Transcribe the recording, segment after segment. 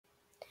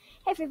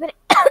Hey everybody,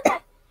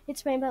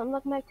 it's Rainbow and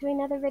welcome back to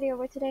another video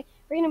where today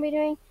we're going to be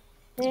doing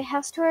a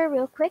house tour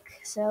real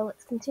quick, so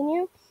let's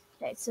continue.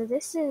 Okay, so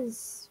this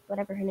is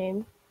whatever her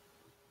name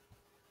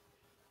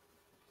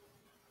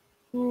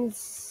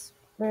is,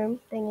 room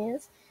thing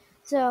is.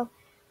 So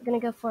we're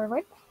going to go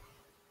forward.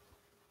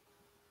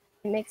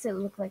 It makes it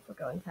look like we're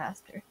going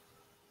faster.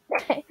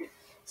 Okay,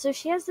 so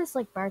she has this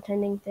like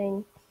bartending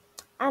thing.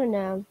 I don't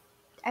know,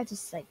 I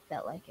just like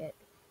felt like it.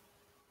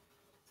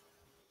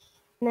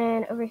 And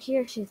then over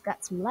here she's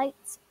got some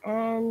lights,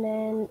 and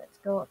then let's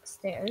go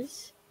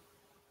upstairs.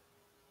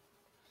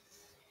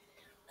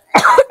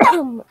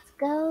 Let's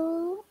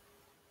go.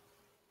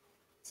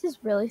 This is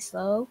really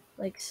slow,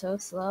 like so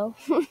slow.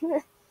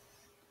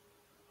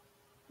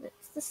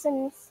 It's The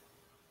Sims.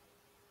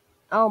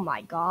 Oh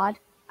my god,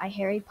 I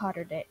Harry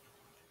Pottered it.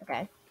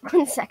 Okay,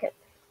 1 second.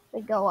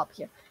 Let me go up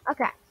here.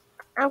 Okay.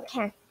 Um,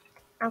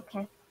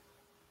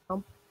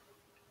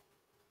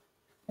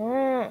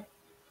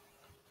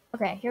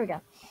 okay, here we go.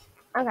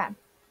 Okay,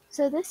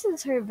 so this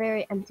is her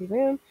very empty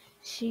room.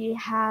 She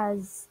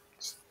has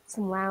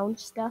some lounge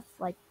stuff,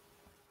 like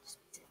just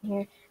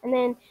here. And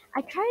then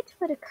I tried to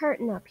put a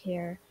curtain up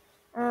here,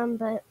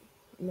 but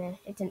meh,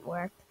 it didn't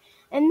work.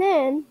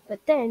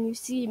 But then you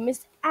see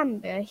Miss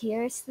Amber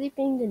here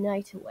sleeping the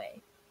night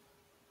away.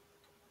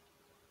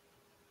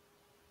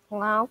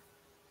 Wow.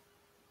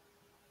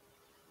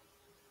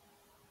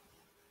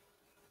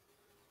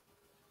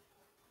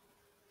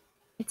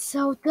 It's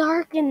so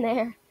dark in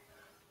there.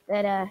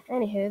 But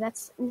anywho,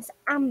 that's Miss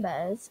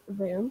Amber's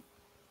room.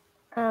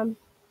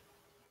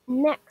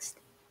 Next,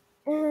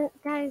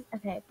 guys.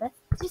 Okay, that's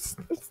just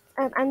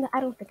I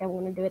don't think I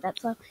want to do it that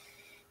slow.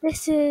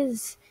 This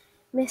is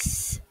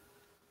Miss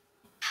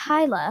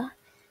Kyla.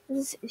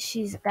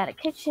 She's got a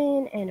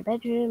kitchen and a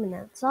bedroom, and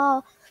that's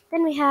all.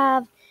 Then we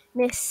have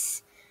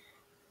Miss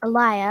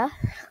Elia.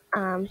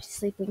 She's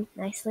sleeping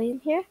nicely in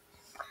here.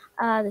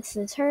 This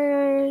is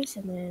hers,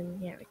 and then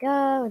there we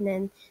go. And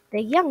then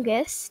the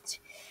youngest,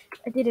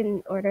 I did it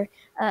in order.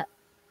 They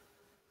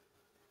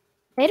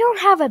don't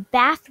have a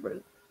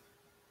bathroom.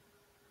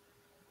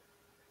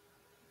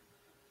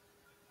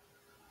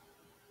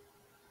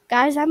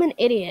 Guys, I'm an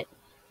idiot.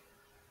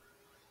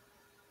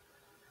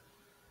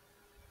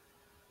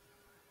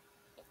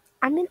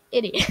 I'm an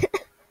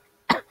idiot.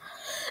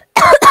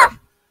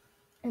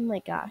 Oh my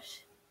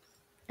gosh.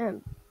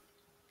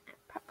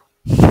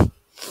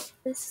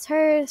 This is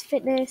hers,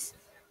 fitness,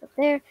 up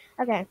there.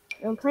 Okay, I'm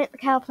gonna plant the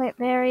cow plant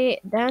berry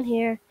down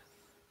here.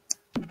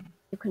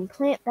 You can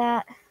plant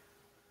that.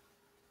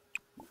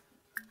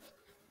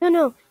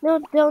 No,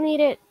 don't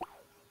eat it.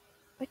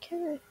 Why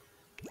can't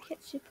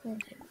she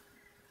plant it?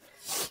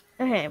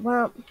 Okay,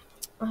 well,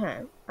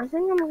 okay. I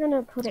think I'm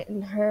gonna put it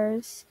in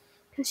hers,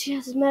 because she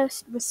has the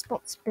most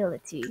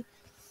responsibility.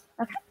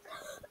 Okay.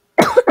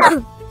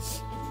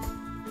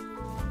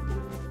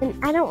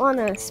 And I don't want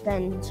to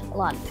spend a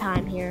lot of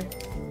time here.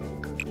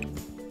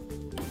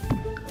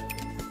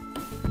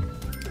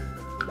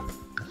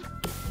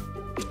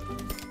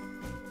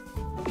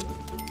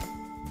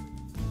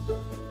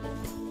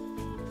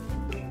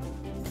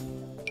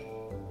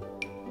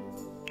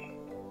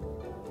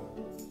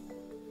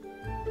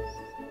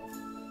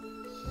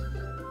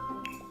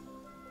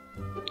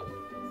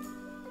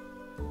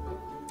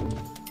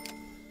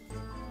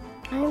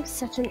 I am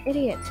such an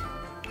idiot.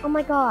 Oh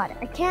my god,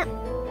 I can't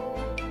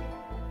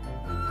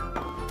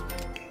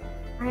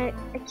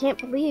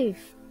believe.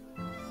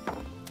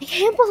 I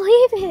can't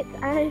believe it.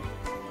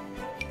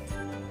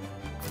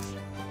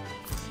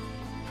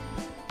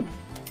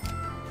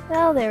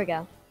 Well, there we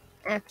go.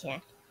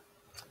 Okay.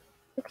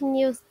 You can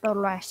use the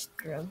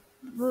restroom.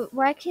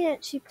 Why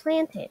can't she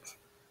plant it?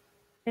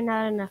 There's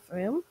not enough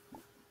room?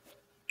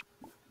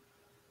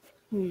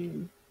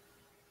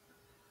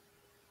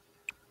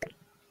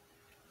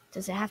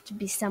 Does it have to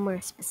be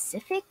somewhere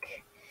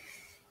specific?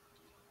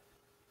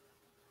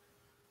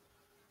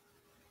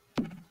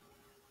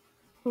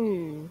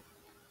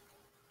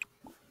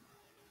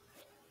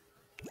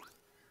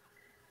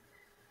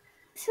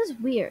 This is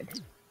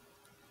weird.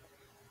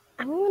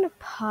 I'm gonna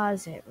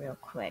pause it real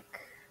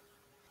quick.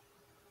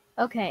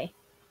 Okay.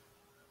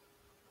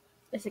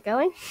 Is it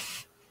going?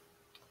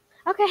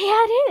 Okay,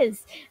 yeah, it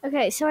is.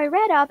 Okay, so I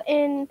read up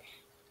and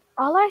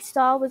all I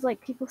saw was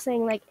like people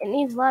saying like it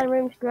needs a lot of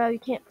room to grow. You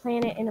can't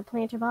plant it in a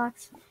planter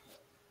box.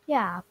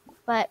 Yeah,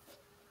 but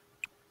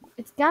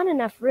it's got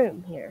enough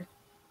room here.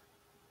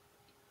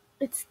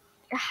 It's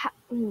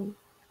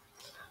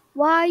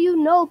why you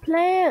no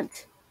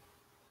plant?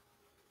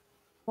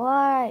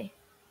 Why?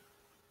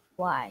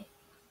 I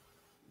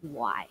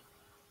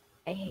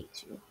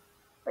hate you.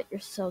 But you're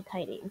so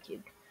tiny and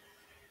cute.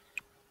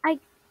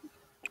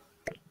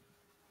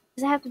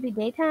 Does it have to be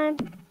daytime?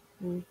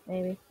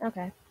 Maybe.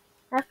 Okay.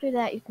 After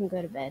that, you can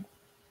go to bed.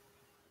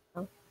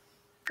 Oh,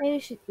 maybe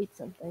you should eat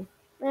something.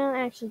 Well,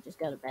 actually, just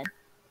go to bed.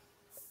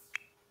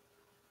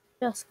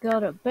 Just go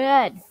to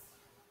bed.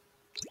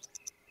 Just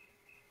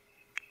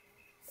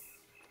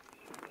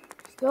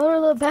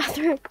go to the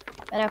bathroom.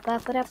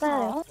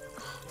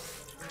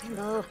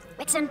 Rainbow,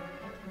 Vixen.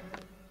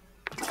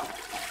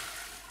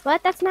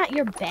 But that's not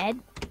your bed.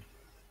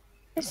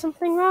 There's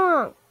something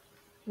wrong.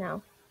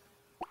 No.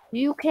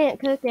 You can't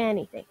cook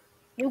anything.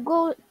 You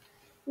go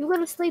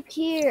to sleep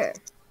here.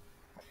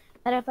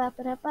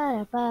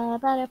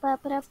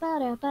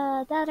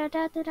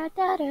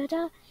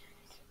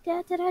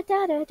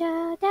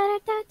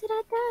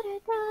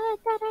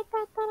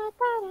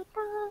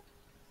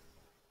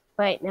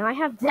 Wait, now I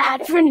have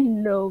that for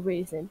no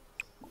reason.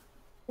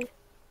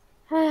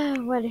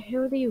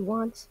 Who do you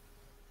want?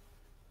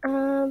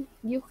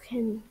 You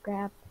can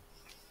grab.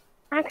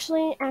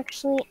 Actually,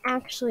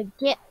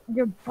 get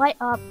your butt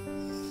up.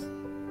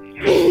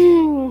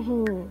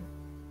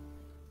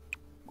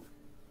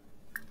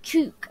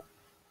 Cook.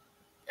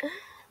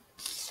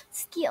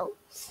 Skill.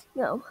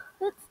 No,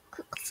 let's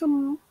cook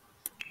some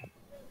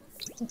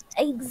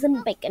eggs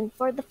and bacon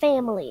for the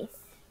family.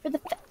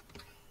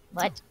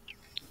 What?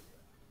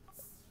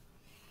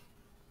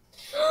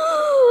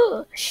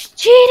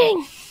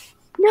 Cheating!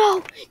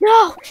 No!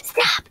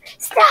 Stop!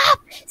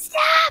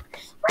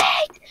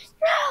 Wait!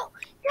 No!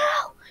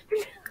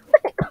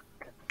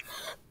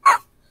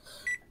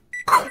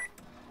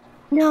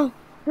 No!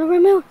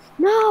 Remove!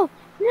 No!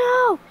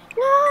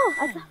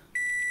 I thought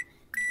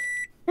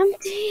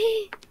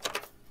empty.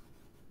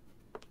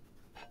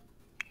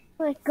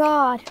 Oh my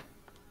God!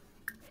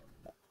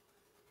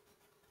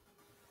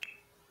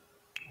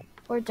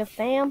 Where's the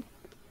fam?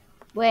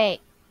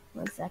 Wait,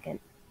 1 second.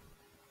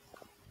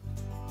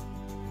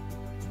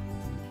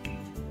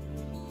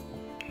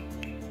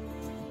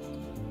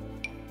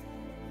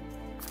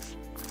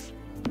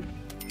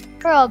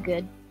 We're all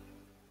good.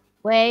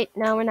 Wait,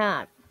 no, we're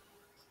not.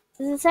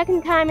 This is the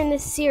second time in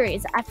this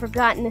series I've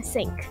forgotten to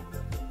sync.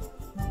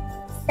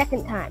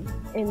 Second time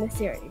in the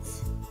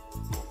series.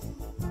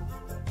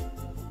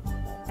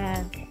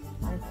 I'm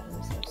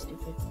so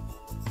stupid.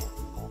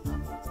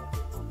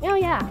 Oh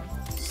yeah,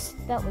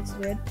 that looks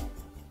weird.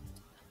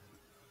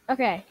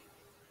 Okay,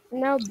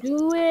 now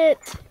do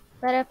it.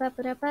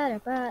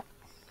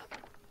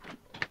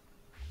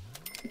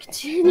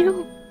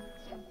 Continue.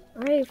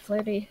 Alright,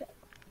 flirty.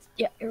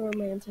 Yeah, you're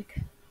romantic.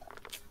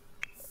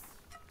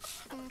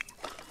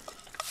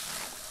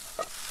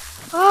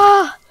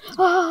 Oh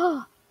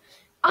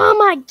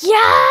my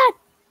God!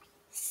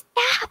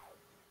 Stop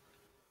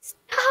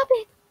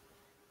it!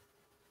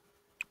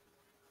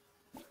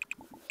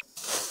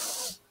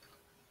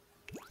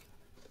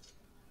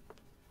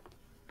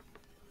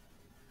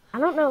 I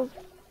don't know if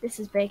this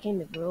is breaking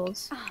the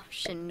rules. Oh,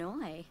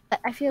 Shanoi. But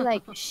I feel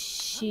like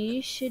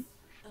she should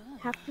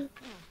have to.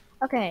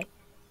 Okay,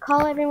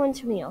 call everyone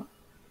to meal.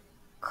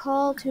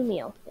 Call to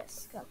meal.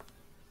 Yes, go.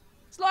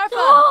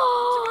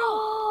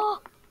 Slarfa!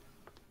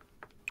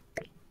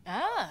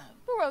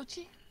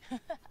 Barochi.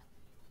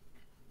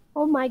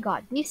 Oh my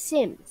God, these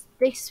Sims,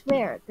 they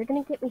swear they're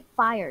gonna get me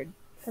fired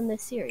from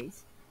this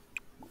series.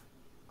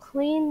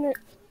 Clean the...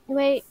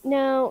 Wait,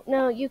 no,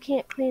 you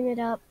can't clean it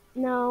up.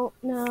 No.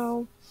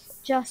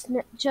 Just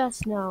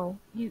no.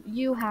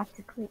 You have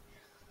to clean...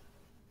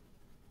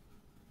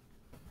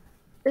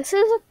 This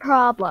is a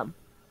problem.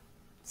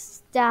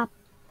 Stop.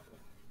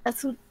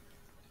 That's what...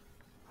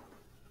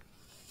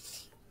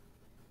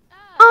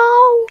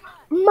 Oh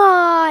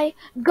my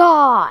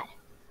God!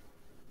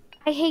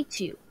 I hate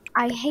you.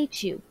 I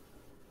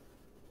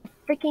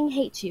freaking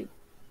hate you.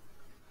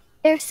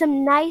 There's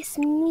some nice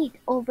meat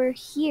over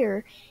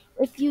here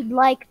if you'd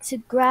like to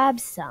grab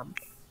some.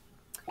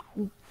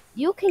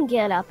 You can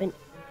get up and...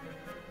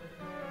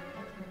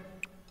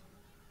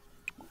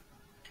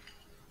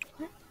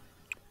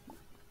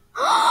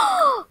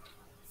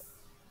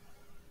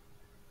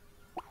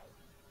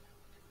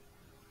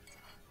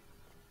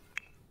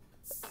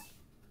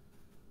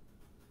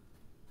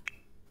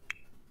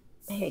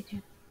 I hate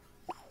you.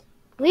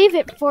 Leave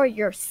it for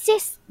your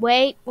sis.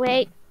 Wait.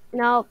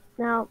 No.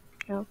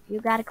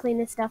 You gotta clean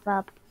this stuff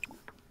up.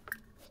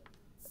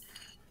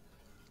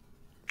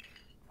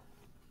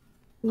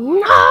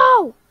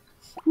 No!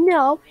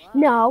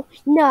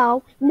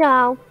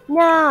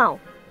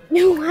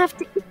 You have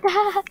to eat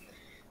that.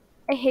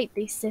 I hate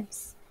these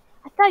Sims.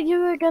 I thought you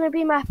were gonna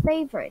be my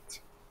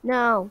favorite.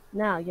 No,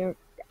 you're...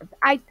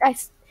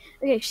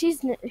 Okay,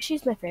 she's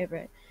my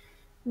favorite.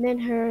 Then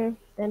her.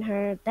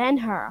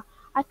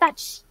 I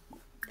thought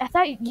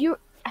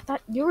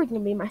you were gonna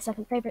be my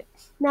second favorite.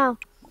 No,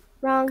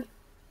 wrong.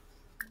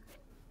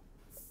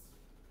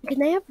 Can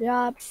they have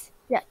jobs?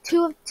 Yeah,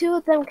 two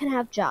of them can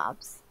have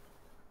jobs.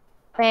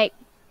 Wait,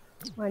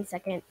 1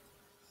 second.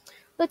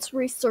 Let's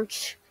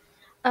research.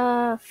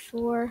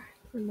 For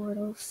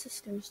Immortal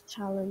Sisters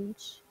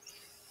challenge.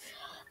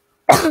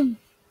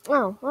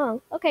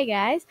 Oh, okay,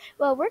 guys.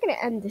 Well, we're gonna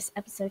end this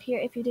episode here.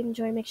 If you did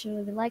enjoy, make sure to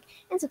leave a like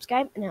and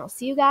subscribe, and I'll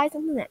see you guys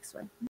in the next one.